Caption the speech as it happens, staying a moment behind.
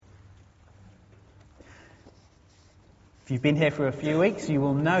If you've been here for a few weeks, you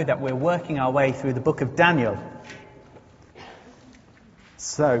will know that we're working our way through the book of Daniel.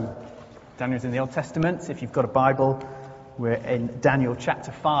 So, Daniel's in the Old Testament. If you've got a Bible, we're in Daniel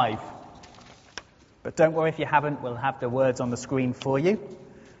chapter 5. But don't worry if you haven't, we'll have the words on the screen for you.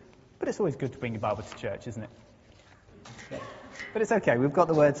 But it's always good to bring your Bible to church, isn't it? But it's okay, we've got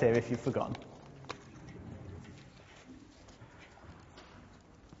the words here if you've forgotten.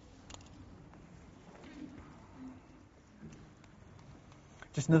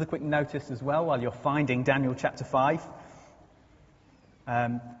 Just another quick notice as well while you're finding Daniel chapter 5.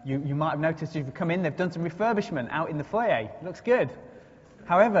 You might have noticed if you've come in, they've done some refurbishment out in the foyer. It looks good.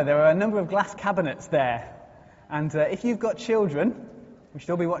 However, there are a number of glass cabinets there. And if you've got children, we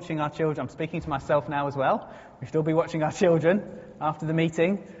should all be watching our children. I'm speaking to myself now as well. We should all be watching our children after the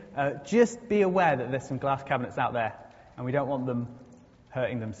meeting. Just be aware that there's some glass cabinets out there. And we don't want them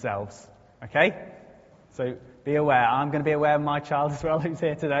hurting themselves. Okay? So be aware. I'm going to be aware of my child as well who's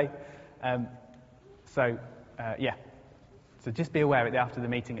here today. So just be aware after the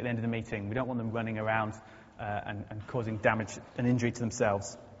meeting, at the end of the meeting. We don't want them running around and causing damage and injury to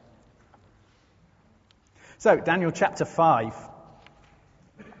themselves. So, Daniel chapter 5.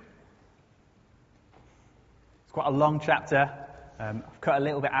 It's quite a long chapter. I've cut a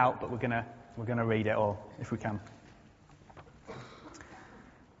little bit out, but we're going to read it all if we can.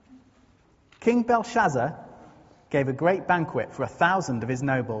 King Belshazzar gave a great banquet for 1,000 of his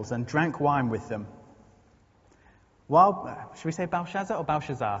nobles and drank wine with them. Should we say Belshazzar or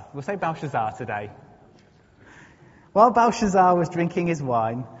Belshazzar? We'll say Belshazzar today. While Belshazzar was drinking his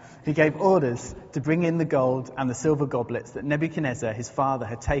wine, he gave orders to bring in the gold and the silver goblets that Nebuchadnezzar, his father,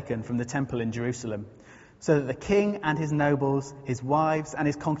 had taken from the temple in Jerusalem, so that the king and his nobles, his wives and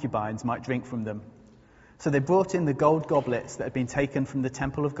his concubines might drink from them. So they brought in the gold goblets that had been taken from the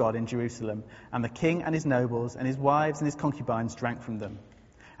temple of God in Jerusalem, and the king and his nobles and his wives and his concubines drank from them.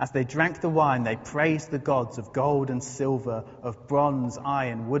 As they drank the wine, they praised the gods of gold and silver, of bronze,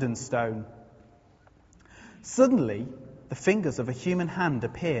 iron, wood and stone. Suddenly, the fingers of a human hand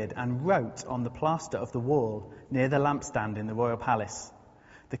appeared and wrote on the plaster of the wall near the lampstand in the royal palace.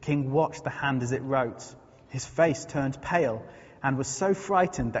 The king watched the hand as it wrote. His face turned pale and was so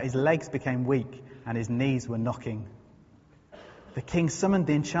frightened that his legs became weak and his knees were knocking. The king summoned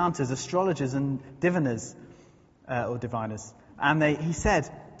the enchanters, astrologers and diviners, and he said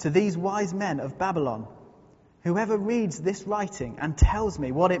to these wise men of Babylon, "Whoever reads this writing and tells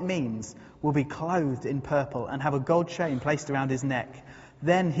me what it means will be clothed in purple and have a gold chain placed around his neck.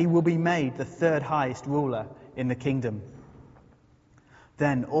 Then he will be made the third highest ruler in the kingdom."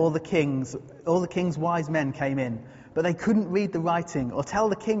 Then all the king's wise men came in, but they couldn't read the writing or tell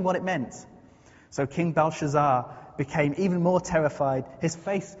the king what it meant. So King Belshazzar became even more terrified. His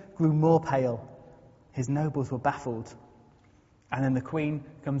face grew more pale. His nobles were baffled. And then the queen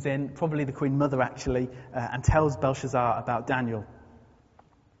comes in, probably the queen mother actually, and tells Belshazzar about Daniel.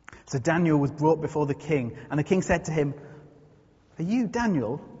 So Daniel was brought before the king, and the king said to him, "Are you,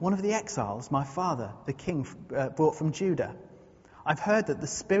 Daniel, one of the exiles my father, the king, brought from Judah? I've heard that the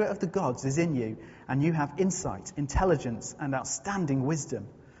spirit of the gods is in you, and you have insight, intelligence, and outstanding wisdom.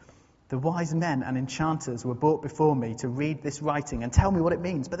 The wise men and enchanters were brought before me to read this writing and tell me what it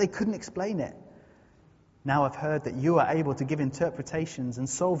means, but they couldn't explain it. Now I've heard that you are able to give interpretations and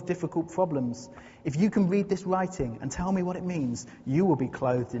solve difficult problems. If you can read this writing and tell me what it means, you will be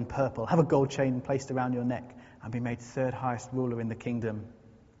clothed in purple, have a gold chain placed around your neck, and be made third highest ruler in the kingdom."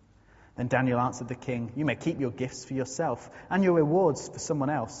 Then Daniel answered the king, "You may keep your gifts for yourself and your rewards for someone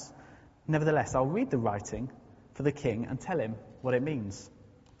else. Nevertheless, I'll read the writing for the king and tell him what it means.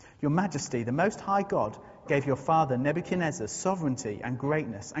 Your Majesty, the Most High God, gave your father Nebuchadnezzar sovereignty and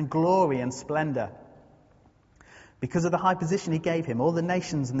greatness and glory and splendor. Because of the high position he gave him, all the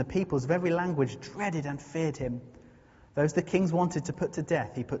nations and the peoples of every language dreaded and feared him. Those the kings wanted to put to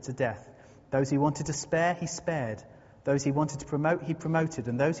death, he put to death. Those he wanted to spare, he spared. Those he wanted to promote, he promoted.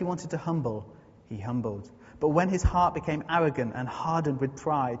 And those he wanted to humble, he humbled. But when his heart became arrogant and hardened with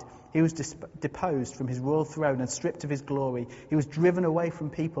pride, he was deposed from his royal throne and stripped of his glory. He was driven away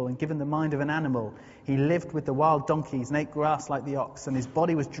from people and given the mind of an animal. He lived with the wild donkeys and ate grass like the ox, and his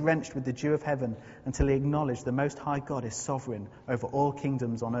body was drenched with the dew of heaven until he acknowledged the Most High God is sovereign over all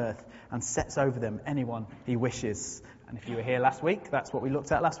kingdoms on earth and sets over them anyone he wishes." And if you were here last week, that's what we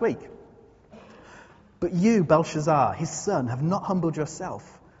looked at last week. "But you, Belshazzar, his son, have not humbled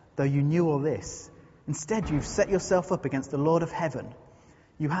yourself, though you knew all this. Instead, you've set yourself up against the Lord of heaven.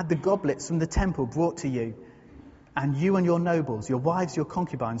 You had the goblets from the temple brought to you, and you and your nobles, your wives, your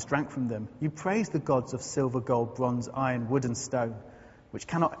concubines drank from them. You praised the gods of silver, gold, bronze, iron, wood and stone, which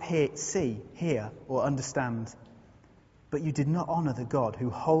cannot see, hear, or understand. But you did not honor the God who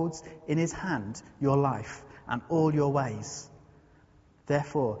holds in his hand your life and all your ways.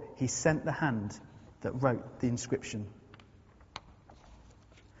 Therefore, he sent the hand that wrote the inscription.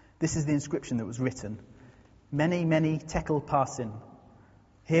 This is the inscription that was written. Mene, mene, tekel parsin.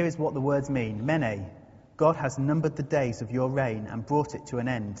 Here is what the words mean. Mene, God has numbered the days of your reign and brought it to an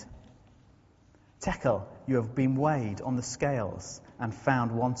end. Tekel, you have been weighed on the scales and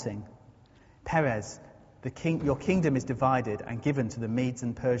found wanting. Perez, your kingdom is divided and given to the Medes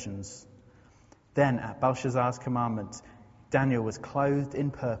and Persians. Then, at Belshazzar's commandment, Daniel was clothed in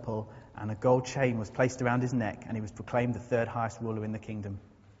purple, and a gold chain was placed around his neck, and he was proclaimed the third highest ruler in the kingdom.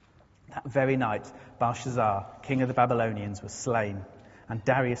 That very night, Belshazzar, king of the Babylonians, was slain, and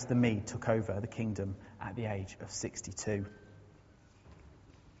Darius the Mede took over the kingdom at the age of 62.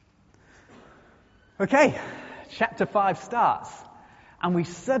 Okay, chapter 5 starts, and we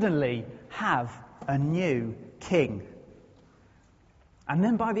suddenly have a new king. And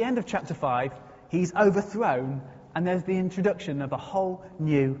then by the end of chapter 5, he's overthrown, and there's the introduction of a whole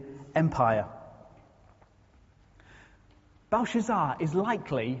new empire. Belshazzar is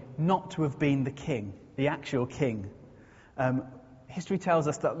likely not to have been the king, the actual king. History tells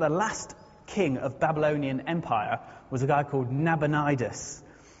us that the last king of Babylonian Empire was a guy called Nabonidus.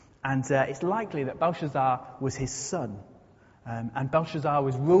 And it's likely that Belshazzar was his son. And Belshazzar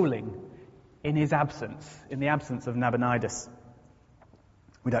was ruling in his absence, in the absence of Nabonidus.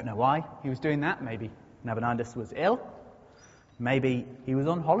 We don't know why he was doing that. Maybe Nabonidus was ill. Maybe he was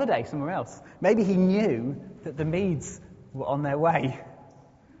on holiday somewhere else. Maybe he knew that the Medes were on their way.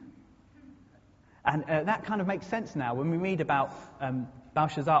 And that kind of makes sense now when we read about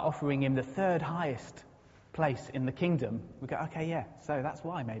Belshazzar offering him the third highest place in the kingdom. We go, okay, yeah, so that's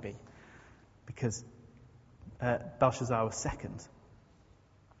why maybe. Because Belshazzar was second.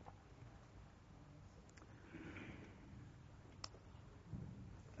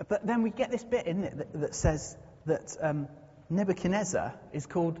 But then we get this bit, isn't it, that says that Nebuchadnezzar is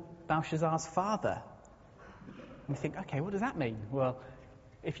called Belshazzar's father. And we think, okay, what does that mean? Well,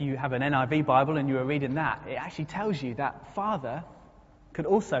 if you have an NIV Bible and you are reading that, it actually tells you that father could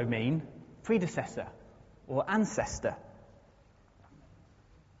also mean predecessor or ancestor.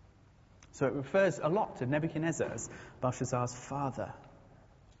 So it refers a lot to Nebuchadnezzar as Belshazzar's father.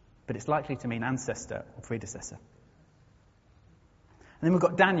 But it's likely to mean ancestor or predecessor. And then we've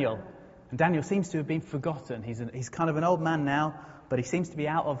got Daniel. And Daniel seems to have been forgotten. He's kind of an old man now, but he seems to be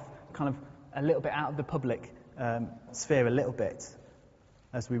a little bit out of the public sphere a little bit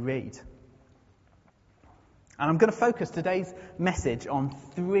as we read. And I'm going to focus today's message on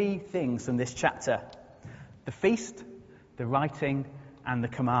 3 things from this chapter. The feast, the writing, and the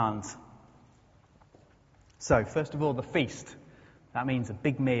command. So, first of all, the feast. That means a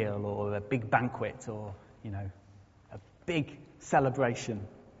big meal or a big banquet or, a big celebration.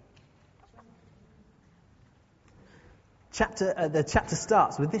 The chapter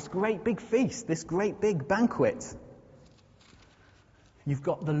starts with this great big feast, this great big banquet. You've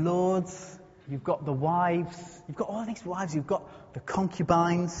got the lords, you've got the wives, you've got all these wives, you've got the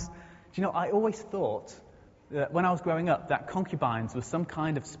concubines. Do you know, I always thought that when I was growing up that concubines was some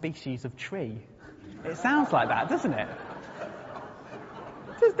kind of species of tree. It sounds like that, doesn't it?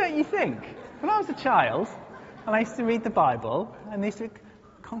 Just don't you think? When I was a child, and I used to read the Bible, and they used to...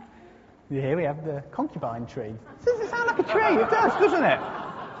 Here we have the concubine tree. Does it sound like a tree? It does, doesn't it?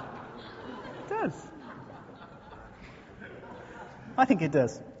 It does. I think it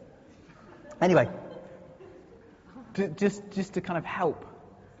does. Anyway, just to kind of help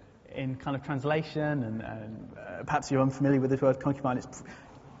in kind of translation, and perhaps you're unfamiliar with this word concubine,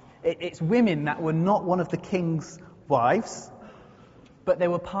 it's women that were not one of the king's wives, but they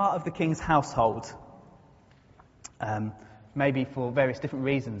were part of the king's household. Maybe for various different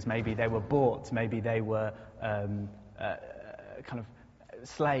reasons. Maybe they were bought. Maybe they were kind of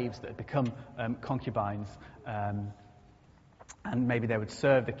slaves that had become concubines. And maybe they would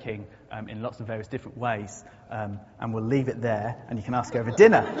serve the king in lots of various different ways. And we'll leave it there, and you can ask over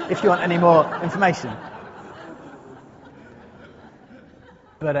dinner if you want any more information.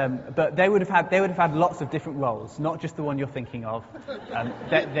 But they would have had lots of different roles, not just the one you're thinking of.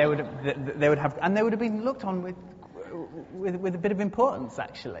 They would have been looked on with a bit of importance,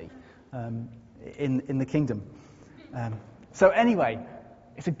 actually, in the kingdom. So anyway,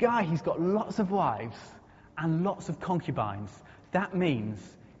 it's a guy who's got lots of wives and lots of concubines. That means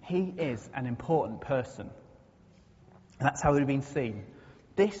he is an important person. And that's how it would have been seen.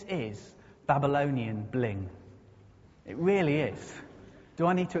 This is Babylonian bling. It really is. Do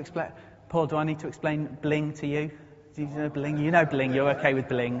I need to explain, Paul, do I need to explain bling to you? Do you know bling? You know bling, you're okay with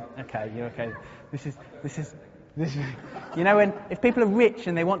bling. Okay, you're okay. This You know, if people are rich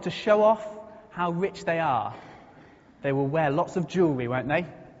and they want to show off how rich they are, they will wear lots of jewellery, won't they?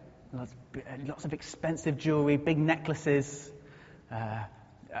 Lots of expensive jewellery, big necklaces,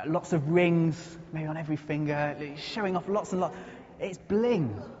 lots of rings, maybe on every finger, showing off lots and lots. It's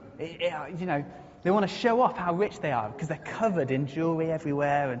bling. You know, they want to show off how rich they are because they're covered in jewellery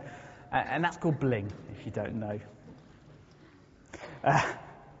everywhere, and that's called bling, if you don't know.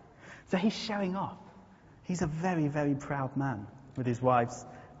 So he's showing off. He's a very, very proud man with his wives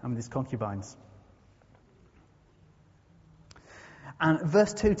and with his concubines. And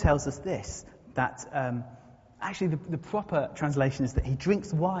verse 2 tells us this, that actually the proper translation is that he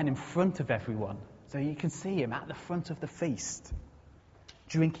drinks wine in front of everyone. So you can see him at the front of the feast,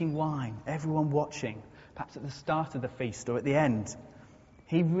 drinking wine, everyone watching, perhaps at the start of the feast or at the end.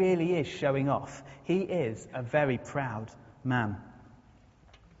 He really is showing off. He is a very proud man.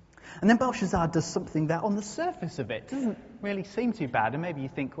 And then Belshazzar does something that on the surface of it doesn't really seem too bad, and maybe you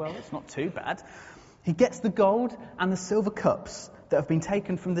think, well, it's not too bad. He gets the gold and the silver cups that have been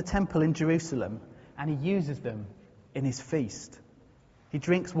taken from the temple in Jerusalem, and he uses them in his feast. He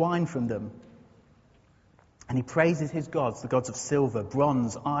drinks wine from them, and he praises his gods, the gods of silver,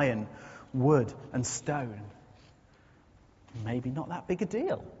 bronze, iron, wood, and stone. Maybe not that big a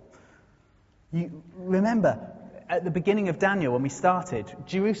deal. You remember, at the beginning of Daniel, when we started,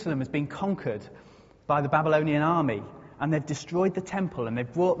 Jerusalem has been conquered by the Babylonian army, and they've destroyed the temple, and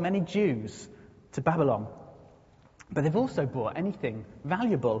they've brought many Jews to Babylon. But they've also brought anything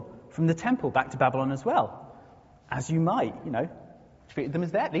valuable from the temple back to Babylon as well. As you might, treated them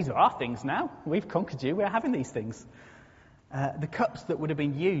as theirs. These are our things now. We've conquered you. We're having these things. The cups that would have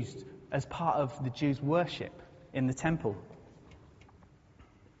been used as part of the Jews' worship in the temple.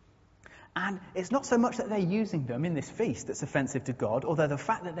 And it's not so much that they're using them in this feast that's offensive to God, although the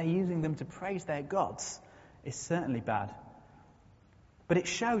fact that they're using them to praise their gods is certainly bad. But it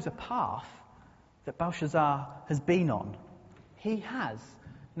shows a path that Belshazzar has been on. He has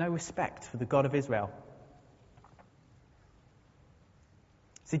no respect for the God of Israel.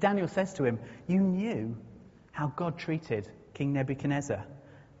 See, Daniel says to him, you knew how God treated King Nebuchadnezzar,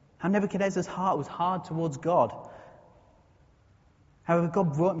 how Nebuchadnezzar's heart was hard towards God. However,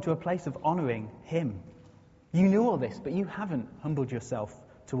 God brought him to a place of honouring him. You knew all this, but you haven't humbled yourself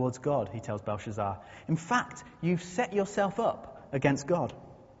towards God, he tells Belshazzar. In fact, you've set yourself up against God.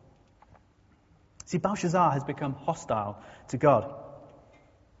 See, Belshazzar has become hostile to God.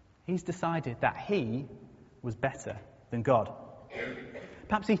 He's decided that he was better than God.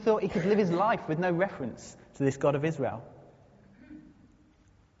 Perhaps he thought he could live his life with no reference to this God of Israel.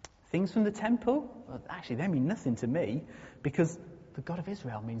 Things from the temple? Well, actually, they mean nothing to me, because the God of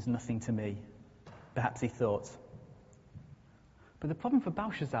Israel means nothing to me, perhaps he thought. But the problem for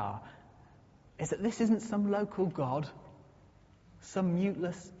Belshazzar is that this isn't some local god, some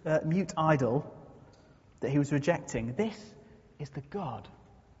mute idol that he was rejecting. This is the God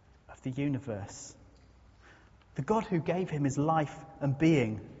of the universe. The God who gave him his life and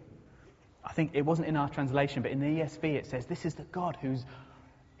being. I think it wasn't in our translation, but in the ESV it says, this is the God who's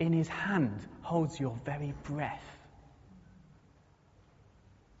in his hand holds your very breath.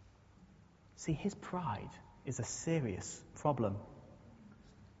 See, his pride is a serious problem.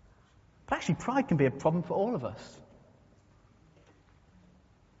 But actually, pride can be a problem for all of us.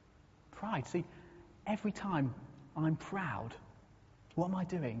 Pride, see, every time I'm proud, what am I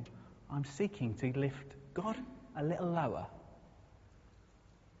doing? I'm seeking to lift God a little lower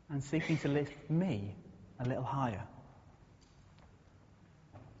and seeking to lift me a little higher.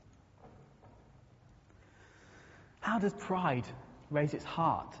 How does pride raise its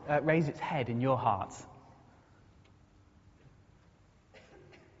head in your heart?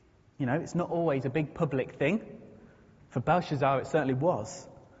 It's not always a big public thing. For Belshazzar, it certainly was.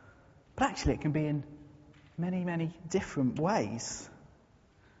 But actually, it can be in many, many different ways.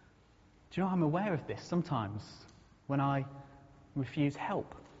 Do you know, I'm aware of this sometimes when I refuse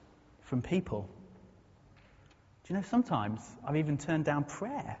help from people. Do you know, sometimes I've even turned down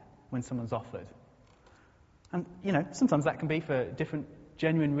prayer when someone's offered. And, sometimes that can be for different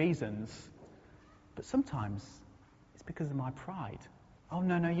genuine reasons. But sometimes it's because of my pride. Oh,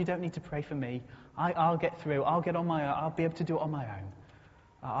 no, you don't need to pray for me. I'll get through. I'll get on my own. I'll be able to do it on my own.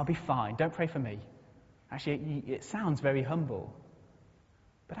 I'll be fine. Don't pray for me. Actually, it sounds very humble.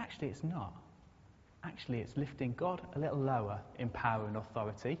 But actually, it's not. Actually, it's lifting God a little lower in power and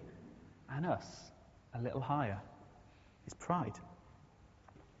authority, and us a little higher. It's pride.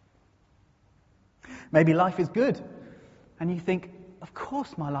 Maybe life is good, and you think, of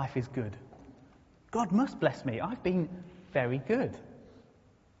course my life is good. God must bless me. I've been very good.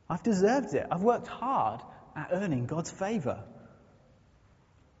 I've deserved it. I've worked hard at earning God's favour.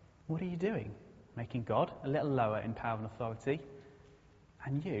 What are you doing? Making God a little lower in power and authority,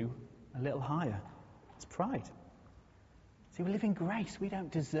 and you a little higher. It's pride. See, we live in grace. We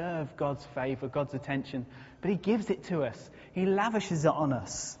don't deserve God's favour, God's attention, but He gives it to us. He lavishes it on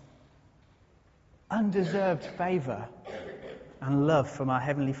us. Undeserved favour and love from our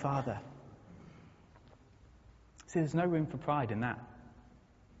Heavenly Father. See, there's no room for pride in that.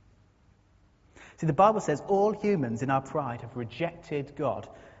 See, the Bible says all humans in our pride have rejected God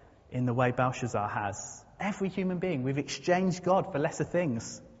in the way Belshazzar has. Every human being, we've exchanged God for lesser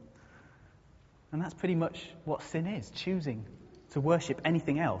things. And that's pretty much what sin is, choosing to worship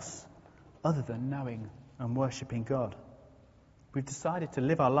anything else other than knowing and worshipping God. We've decided to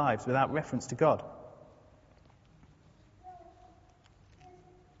live our lives without reference to God.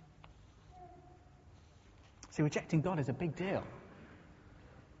 See, rejecting God is a big deal.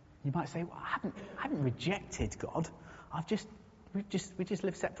 You might say, well, I haven't rejected God. We just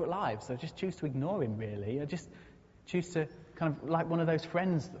live separate lives. I just choose to ignore Him, really. I just choose to kind of, like one of those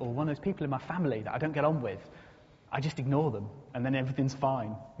friends or one of those people in my family that I don't get on with, I just ignore them and then everything's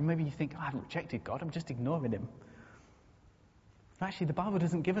fine. And maybe you think, I haven't rejected God, I'm just ignoring Him. But actually, the Bible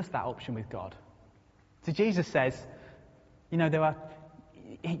doesn't give us that option with God. So Jesus says,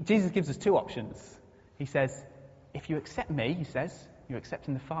 Jesus gives us two options. He says, if you accept me, he says, you're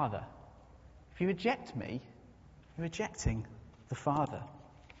accepting the Father. If you reject me, you're rejecting the Father.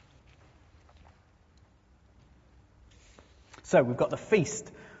 So we've got the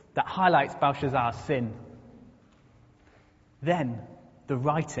feast that highlights Belshazzar's sin. Then the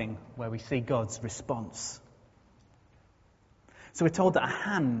writing where we see God's response. So we're told that a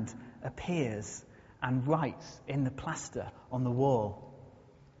hand appears and writes in the plaster on the wall.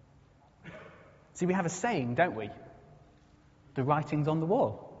 See, we have a saying, don't we? The writing's on the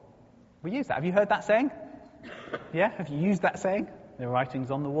wall. We use that. Have you heard that saying? Yeah? Have you used that saying? The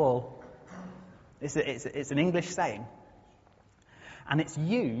writing's on the wall. It's an English saying. And it's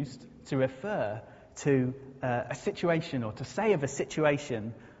used to refer to a situation, or to say of a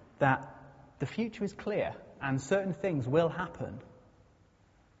situation that the future is clear and certain things will happen.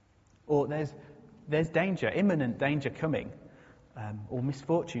 Or there's danger, imminent danger coming, or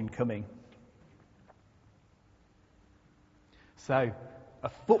misfortune coming. So, a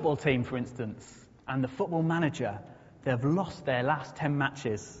football team, for instance, and the football manager, they've lost their last 10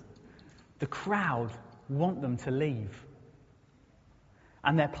 matches. The crowd want them to leave.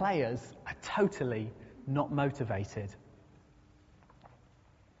 And their players are totally not motivated.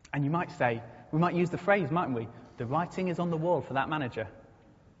 And you might say, we might use the phrase, mightn't we? The writing is on the wall for that manager.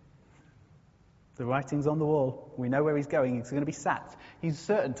 The writing's on the wall. We know where he's going. He's going to be sacked. He's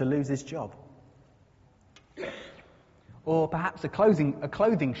certain to lose his job. Or perhaps a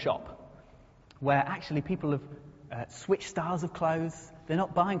clothing shop where actually people have switched styles of clothes. They're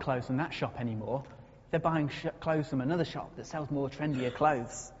not buying clothes from that shop anymore. They're buying clothes from another shop that sells more trendier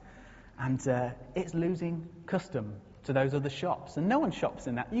clothes. And it's losing custom to those other shops. And no one shops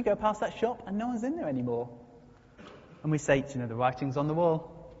in that. You go past that shop and no one's in there anymore. And we say, the writing's on the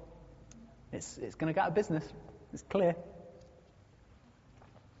wall. It's going to go out of business. It's clear.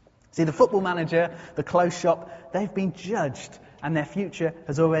 See, the football manager, the clothes shop, they've been judged and their future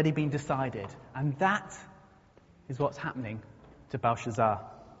has already been decided. And that is what's happening to Belshazzar.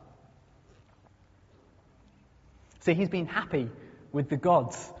 See, he's been happy with the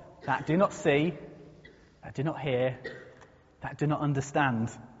gods that do not see, that do not hear, that do not understand.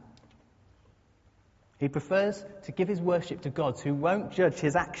 He prefers to give his worship to gods who won't judge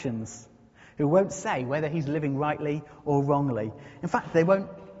his actions, who won't say whether he's living rightly or wrongly. In fact, they won't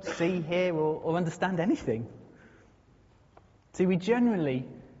see, hear, or understand anything. See, we generally,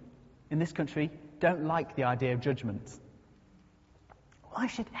 in this country, don't like the idea of judgment. Why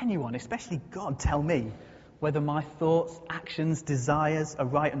should anyone, especially God, tell me whether my thoughts, actions, desires are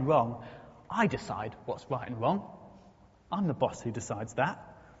right and wrong? I decide what's right and wrong. I'm the boss who decides that.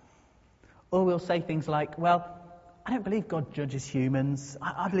 Or we'll say things like, well, I don't believe God judges humans.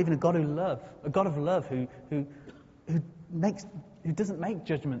 I believe in a God of love who doesn't make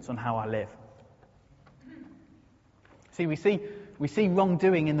judgments on how I live. See, we see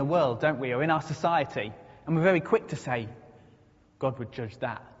wrongdoing in the world, don't we, or in our society, and we're very quick to say, God would judge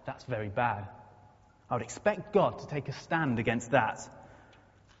that. That's very bad. I would expect God to take a stand against that.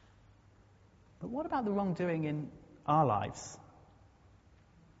 But what about the wrongdoing in our lives?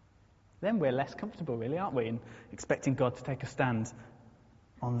 Then we're less comfortable, really, aren't we, in expecting God to take a stand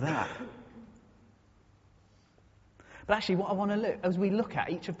on that. But actually, what I want to look, as we look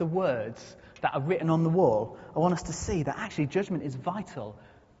at each of the words that are written on the wall, I want us to see that actually judgment is vital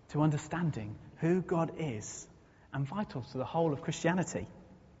to understanding who God is and vital to the whole of Christianity.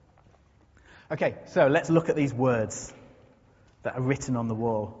 Okay, so let's look at these words that are written on the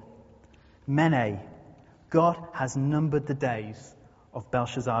wall. Mene, God has numbered the days of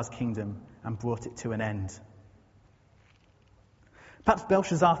Belshazzar's kingdom and brought it to an end. Perhaps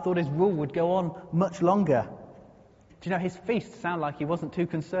Belshazzar thought his rule would go on much longer. Do you know, his feast sounded like he wasn't too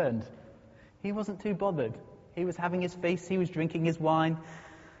concerned. He wasn't too bothered. He was having his feast, he was drinking his wine.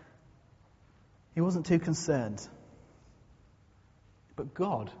 He wasn't too concerned. But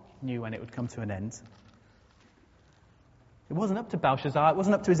God knew when it would come to an end. It wasn't up to Belshazzar, it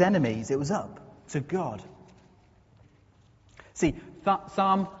wasn't up to his enemies, it was up to God. See,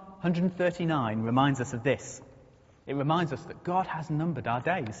 Psalm 139 reminds us of this. It reminds us that God has numbered our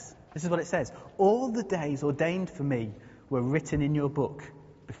days. This is what it says. All the days ordained for me were written in your book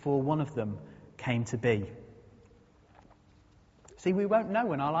before one of them came to be. See, we won't know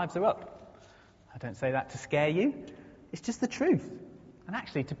when our lives are up. I don't say that to scare you. It's just the truth. And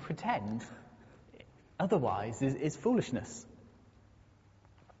actually, to pretend otherwise is foolishness.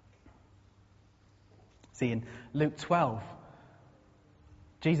 See, in Luke 12,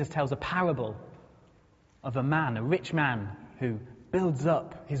 Jesus tells a parable of a man, a rich man, who builds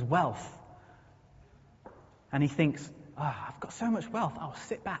up his wealth. And he thinks, I've got so much wealth, I'll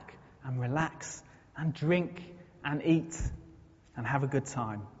sit back and relax and drink and eat and have a good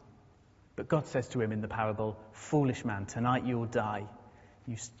time. But God says to him in the parable, foolish man, tonight you will die.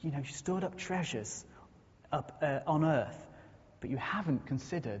 You stored up treasures up on earth, but you haven't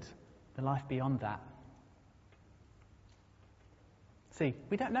considered the life beyond that. See,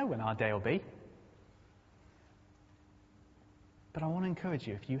 we don't know when our day will be. But I want to encourage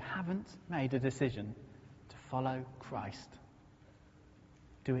you, if you haven't made a decision to follow Christ,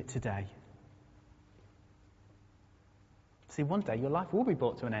 do it today. See, one day your life will be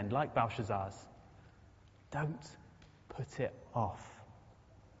brought to an end, like Belshazzar's. Don't put it off.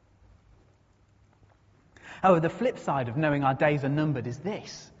 However, the flip side of knowing our days are numbered is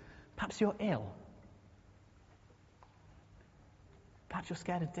this. Perhaps you're ill. Perhaps you're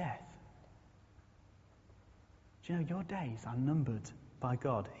scared of death. Do you know, your days are numbered by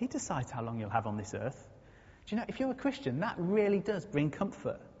God. He decides how long you'll have on this earth. Do you know, if you're a Christian, that really does bring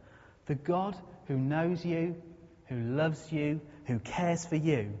comfort. The God who knows you, who loves you, who cares for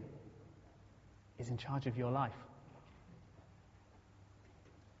you, is in charge of your life.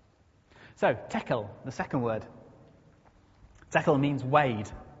 So, tekel, the second word. Tekel means weighed.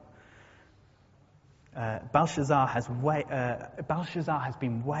 Belshazzar has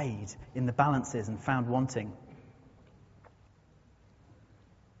been weighed in the balances and found wanting.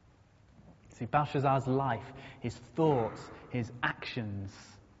 See, Belshazzar's life, his thoughts, his actions,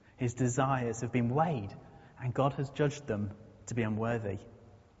 his desires have been weighed, and God has judged them to be unworthy.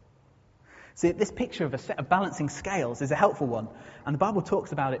 See, this picture of a set of balancing scales is a helpful one, and the Bible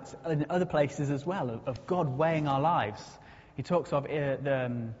talks about it in other places as well, of God weighing our lives. He talks of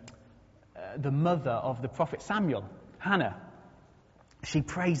the mother of the prophet Samuel, Hannah. She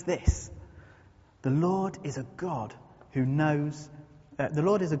prays this: The Lord is a God who knows,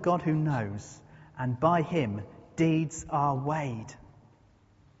 and by him deeds are weighed.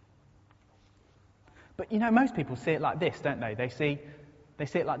 But you know, most people see it like this, don't they? They see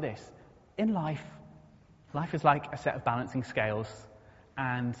it like this. In life is like a set of balancing scales,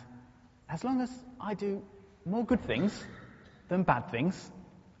 and as long as I do more good things than bad things,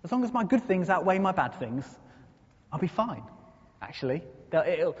 as long as my good things outweigh my bad things, I'll be fine. Actually,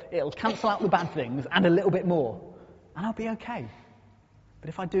 it'll cancel out the bad things and a little bit more, and I'll be okay. But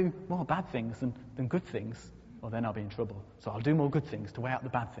if I do more bad things than good things, well, then I'll be in trouble. So I'll do more good things to weigh out the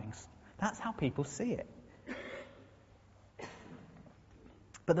bad things. That's how people see it.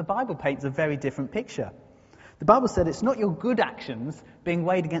 But the Bible paints a very different picture. The Bible said it's not your good actions being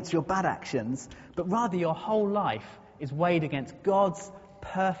weighed against your bad actions, but rather your whole life is weighed against God's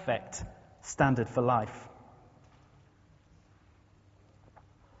perfect standard for life.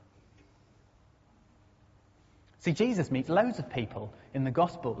 See, Jesus meets loads of people in the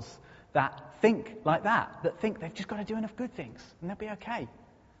Gospels that think like that think they've just got to do enough good things and they'll be okay.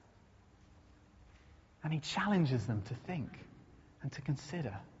 And he challenges them to think and to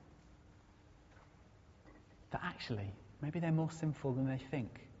consider that actually, maybe they're more sinful than they think.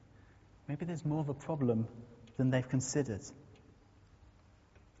 Maybe there's more of a problem than they've considered.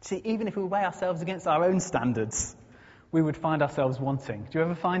 See, even if we weigh ourselves against our own standards, we would find ourselves wanting. Do you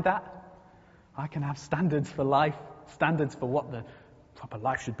ever find that? I can have standards for life, standards for what the proper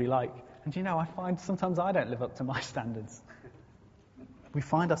life should be like. And you know, I find sometimes I don't live up to my standards. We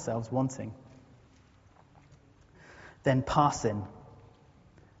find ourselves wanting. Then parsin.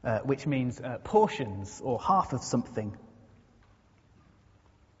 which means portions or half of something.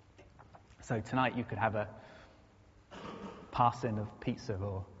 So tonight you could have a passing of pizza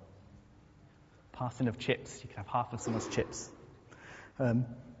or passing of chips. You could have half of someone's chips.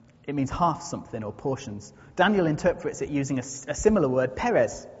 It means half something or portions. Daniel interprets it using a similar word,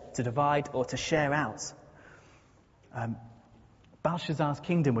 perez, to divide or to share out. Belshazzar's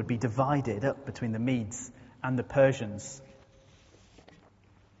kingdom would be divided up between the Medes and the Persians.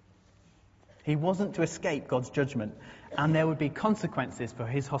 He wasn't to escape God's judgment, and there would be consequences for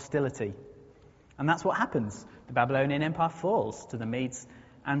his hostility. And that's what happens. The Babylonian Empire falls to the Medes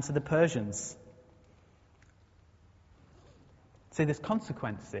and to the Persians. See, there's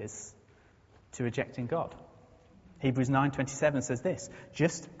consequences to rejecting God. Hebrews 9:27 says this,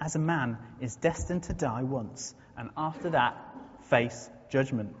 just as a man is destined to die once, and after that, face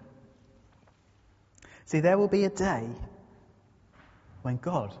judgment. See, there will be a day when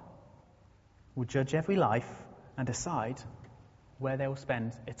God will judge every life and decide where they will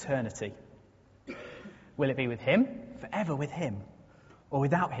spend eternity. Will it be with him, forever with him, or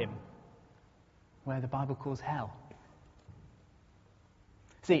without him, where the Bible calls hell?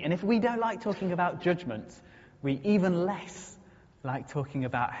 See, and if we don't like talking about judgment, we even less like talking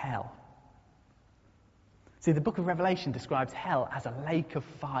about hell. See, the book of Revelation describes hell as a lake of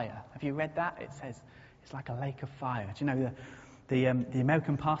fire. Have you read that? It says it's like a lake of fire. Do you know the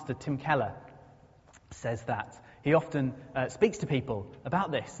American pastor Tim Keller says that. He often speaks to people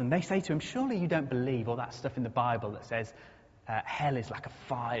about this, and they say to him, surely you don't believe all that stuff in the Bible that says hell is like a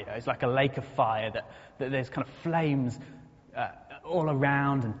fire, it's like a lake of fire, that there's kind of flames all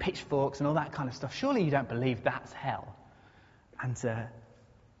around and pitchforks and all that kind of stuff. Surely you don't believe that's hell. And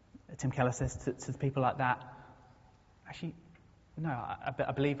Tim Keller says to people like that, actually, no,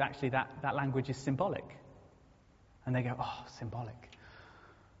 I believe actually that language is symbolic. And they go, oh, symbolic.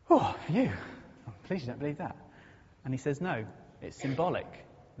 Oh, for you. I'm pleased you don't believe that. And he says, no, it's symbolic.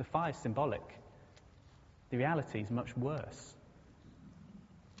 The fire is symbolic. The reality is much worse.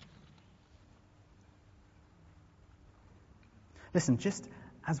 Listen, just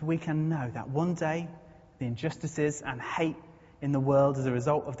as we can know that one day the injustices and hate in the world as a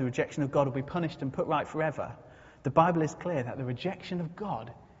result of the rejection of God will be punished and put right forever, the Bible is clear that the rejection of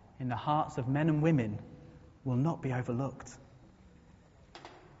God in the hearts of men and women will not be overlooked.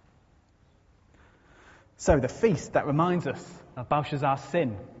 So the feast that reminds us of Belshazzar's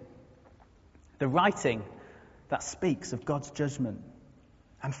sin, the writing that speaks of God's judgment,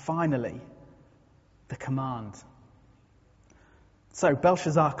 and finally, the command. So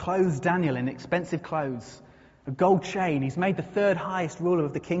Belshazzar clothes Daniel in expensive clothes, a gold chain. He's made the third highest ruler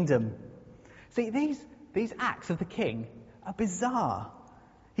of the kingdom. See, these acts of the king are bizarre.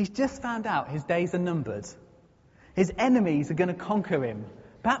 He's just found out his days are numbered. His enemies are going to conquer him.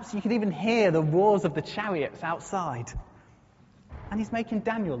 Perhaps you could even hear the roars of the chariots outside. And he's making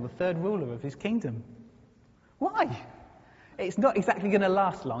Daniel the third ruler of his kingdom. Why? It's not exactly going to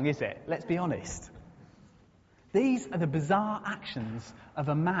last long, is it? Let's be honest. These are the bizarre actions of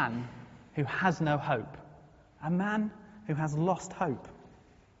a man who has no hope. A man who has lost hope.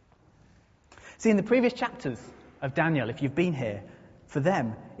 See, in the previous chapters of Daniel, if you've been here, for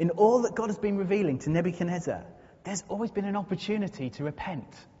them, in all that God has been revealing to Nebuchadnezzar, there's always been an opportunity to repent.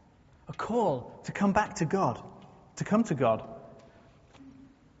 A call to come back to God, to come to God.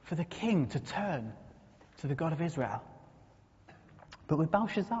 For the king to turn to the God of Israel. But with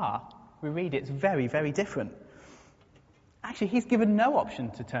Belshazzar, we read it's very, very different. Actually, he's given no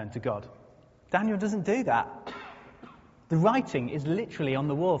option to turn to God. Daniel doesn't do that. The writing is literally on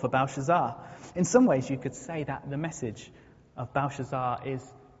the wall for Belshazzar. In some ways, you could say that the message of Belshazzar is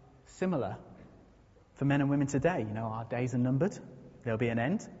similar for men and women today. You know, our days are numbered. There'll be an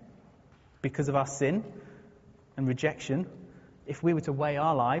end. Because of our sin and rejection, if we were to weigh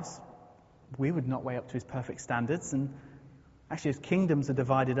our lives, we would not weigh up to his perfect standards. And actually, as kingdoms are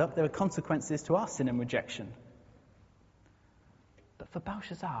divided up, there are consequences to our sin and rejection. But for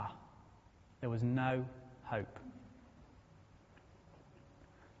Belshazzar, there was no hope.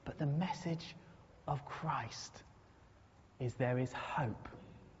 But the message of Christ is there is hope.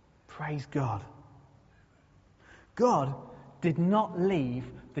 Praise God. God did not leave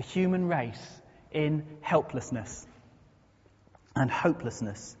the human race in helplessness and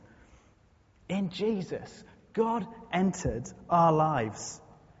hopelessness. In Jesus, God entered our lives.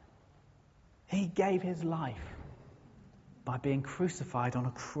 He gave his life by being crucified on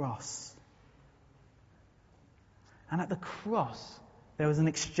a cross. And at the cross, there was an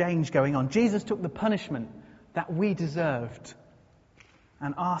exchange going on. Jesus took the punishment that we deserved,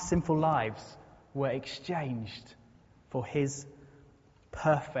 and our sinful lives were exchanged for his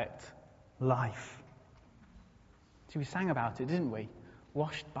perfect life. See, we sang about it, didn't we?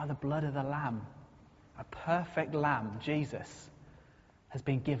 Washed by the blood of the Lamb. A perfect Lamb, Jesus, has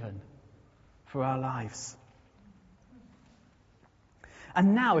been given for our lives.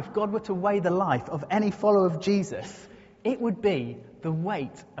 And now, if God were to weigh the life of any follower of Jesus, it would be the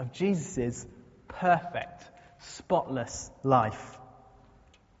weight of Jesus' perfect, spotless life.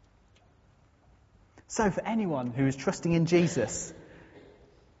 So for anyone who is trusting in Jesus,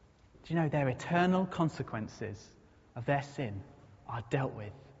 do you know their eternal consequences of their sin are dealt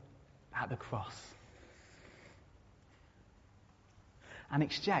with at the cross? In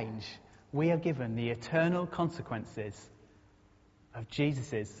exchange, we are given the eternal consequences of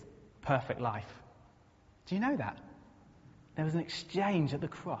Jesus' perfect life. Do you know that? There was an exchange at the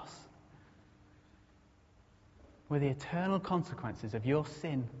cross where the eternal consequences of your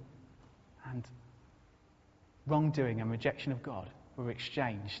sin and wrongdoing and rejection of God were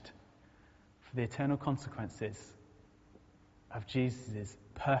exchanged for the eternal consequences of Jesus'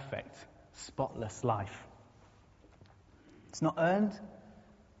 perfect, spotless life. It's not earned,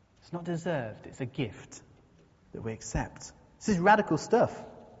 it's not deserved, it's a gift that we accept. This is radical stuff.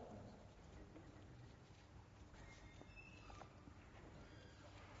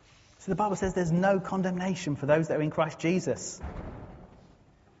 So the Bible says there's no condemnation for those that are in Christ Jesus.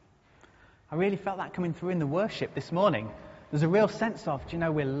 I really felt that coming through in the worship this morning. There's a real sense of, do you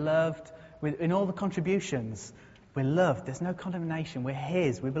know, we're loved. In all the contributions, we're loved. There's no condemnation. We're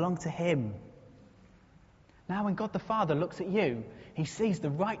His. We belong to Him. Now when God the Father looks at you, He sees the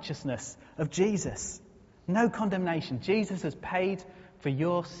righteousness of Jesus. No condemnation. Jesus has paid for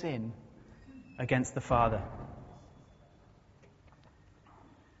your sin against the Father.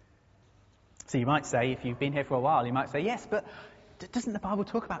 So you might say, if you've been here for a while, you might say, yes, but doesn't the Bible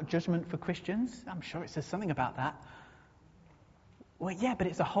talk about judgment for Christians? I'm sure it says something about that. Well, yeah, but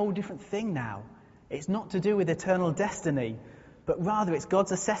it's a whole different thing now. It's not to do with eternal destiny, but rather it's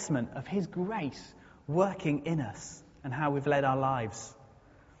God's assessment of His grace working in us and how we've led our lives.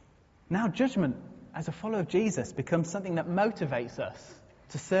 Now judgment as a follower of Jesus becomes something that motivates us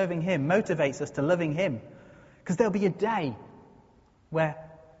to serving Him, motivates us to loving Him. Because there'll be a day where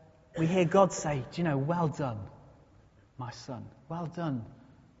we hear God say, do you know, well done, my son. Well done,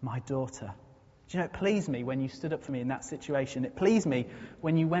 my daughter. Do you know, it pleased me when you stood up for me in that situation. It pleased me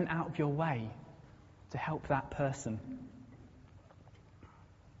when you went out of your way to help that person.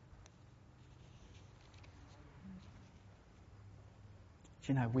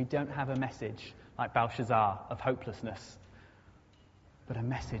 Do you know, we don't have a message like Belshazzar of hopelessness, but a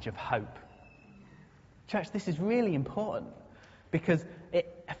message of hope. Church, this is really important because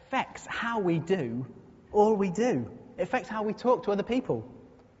it affects how we do all we do. It affects how we talk to other people.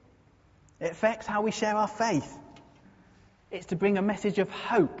 It affects how we share our faith. It's to bring a message of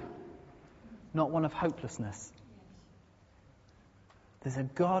hope, not one of hopelessness. There's a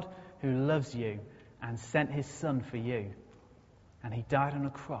God who loves you and sent His Son for you. And He died on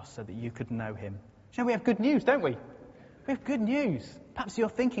a cross so that you could know Him. You know, we have good news, don't we? We have good news. Perhaps you're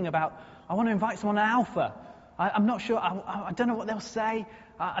thinking about, I want to invite someone to Alpha. I'm not sure, I don't know what they'll say.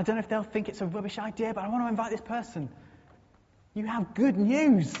 I don't know if they'll think it's a rubbish idea, but I want to invite this person. You have good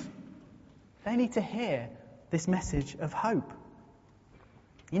news. They need to hear this message of hope.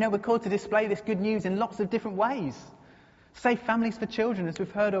 You know, we're called to display this good news in lots of different ways. Safe families for children, as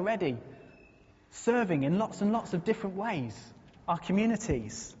we've heard already. Serving in lots and lots of different ways. Our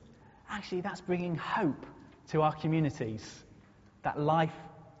communities. Actually, that's bringing hope to our communities. That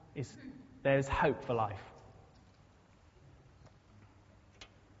there's hope for life.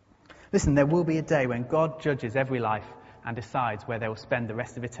 Listen, there will be a day when God judges every life and decides where they will spend the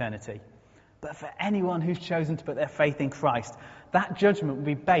rest of eternity. But for anyone who's chosen to put their faith in Christ, that judgment will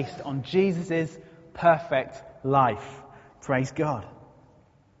be based on Jesus' perfect life. Praise God.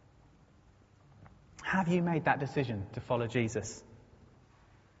 Have you made that decision to follow Jesus?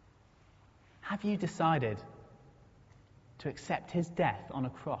 Have you decided to accept His death on a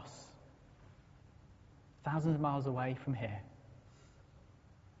cross thousands of miles away from here,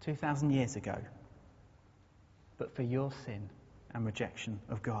 2,000 years ago, but for your sin and rejection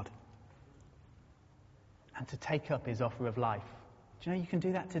of God? And to take up His offer of life. Do you know you can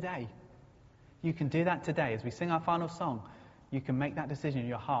do that today? You can do that today. As we sing our final song, you can make that decision in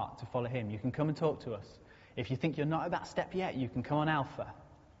your heart to follow Him. You can come and talk to us. If you think you're not at that step yet, you can come on Alpha.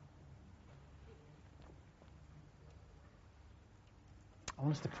 I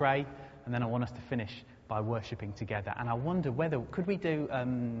want us to pray, and then I want us to finish by worshipping together. And I wonder could we do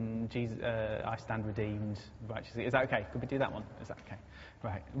Jesus, I Stand Redeemed, Righteously? Is that okay? Could we do that one? Is that okay?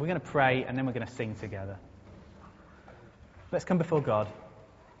 Right. We're going to pray, and then we're going to sing together. Let's come before God.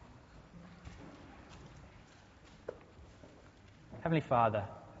 Heavenly Father,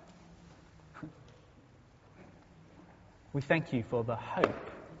 we thank you for the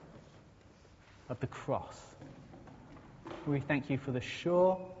hope of the cross. We thank you for the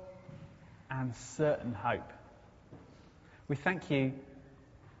sure and certain hope. We thank you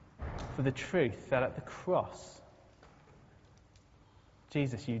for the truth that at the cross,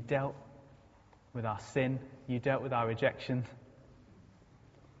 Jesus, you dealt with our sin, you dealt with our rejection,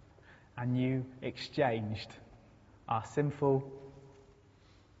 and you exchanged our sinful,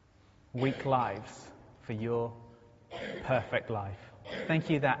 weak lives for your perfect life. Thank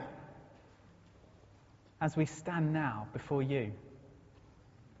you that as we stand now before you,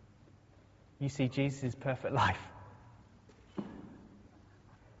 you see Jesus' perfect life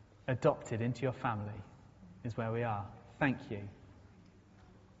adopted into your family is where we are. Thank you.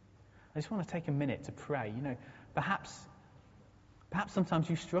 I just want to take a minute to pray. You know, perhaps sometimes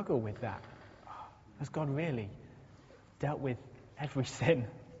you struggle with that. Has God really dealt with every sin?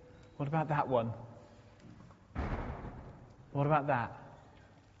 What about that one? What about that?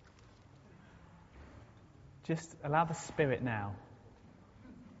 Just allow the Spirit now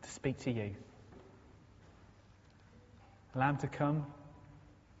to speak to you. Allow Him to come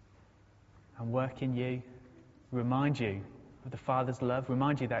and work in you, remind you of the Father's love,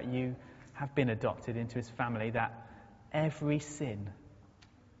 remind you that you have been adopted into His family, that every sin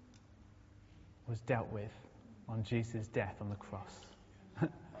was dealt with on Jesus' death on the cross.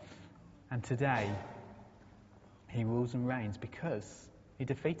 And today, He rules and reigns because He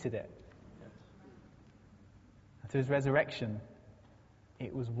defeated it. And through His resurrection,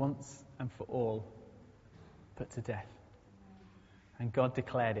 it was once and for all put to death. And God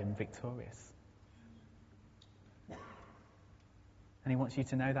declared Him victorious. And He wants you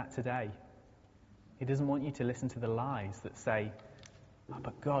to know that today. He doesn't want you to listen to the lies that say, oh,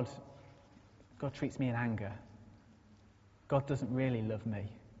 but God treats me in anger. God doesn't really love me.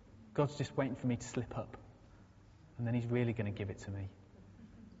 God's just waiting for me to slip up. And then He's really going to give it to me.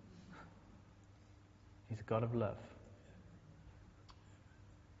 He's a God of love.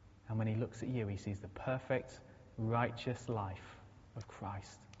 And when He looks at you, He sees the perfect, righteous life of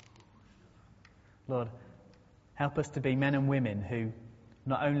Christ. Lord, help us to be men and women who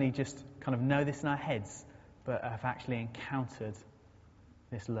not only just kind of know this in our heads, but have actually encountered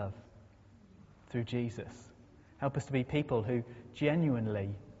this love through Jesus. Help us to be people who genuinely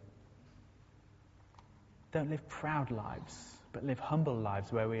don't live proud lives, but live humble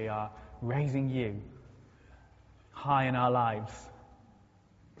lives where we are raising you high in our lives.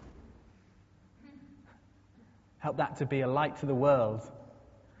 Help that to be a light to the world.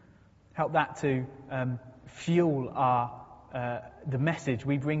 Help that to fuel the message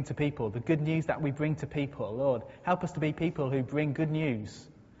we bring to people, the good news that we bring to people. Lord, help us to be people who bring good news,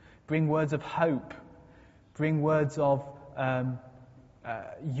 bring words of hope, bring words of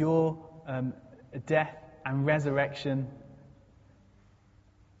your death and resurrection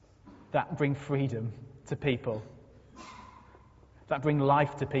that bring freedom to people, that bring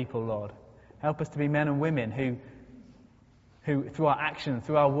life to people, Lord. Help us to be men and women who through our actions,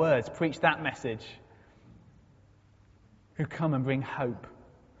 through our words, preach that message, who come and bring hope.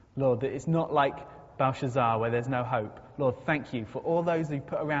 Lord, that it's not like Belshazzar where there's no hope. Lord, thank you for all those who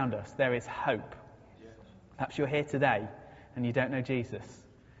put around us. There is hope. Perhaps you're here today and you don't know Jesus.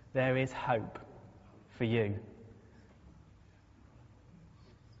 There is hope for you.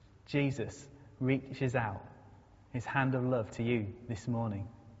 Jesus reaches out His hand of love to you this morning.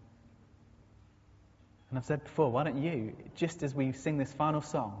 And I've said before, why don't you, just as we sing this final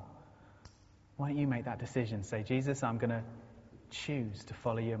song, why don't you make that decision? Say, Jesus, I'm going to choose to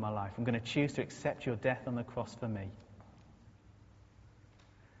follow you in my life. I'm going to choose to accept your death on the cross for me.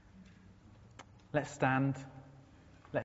 Let's stand.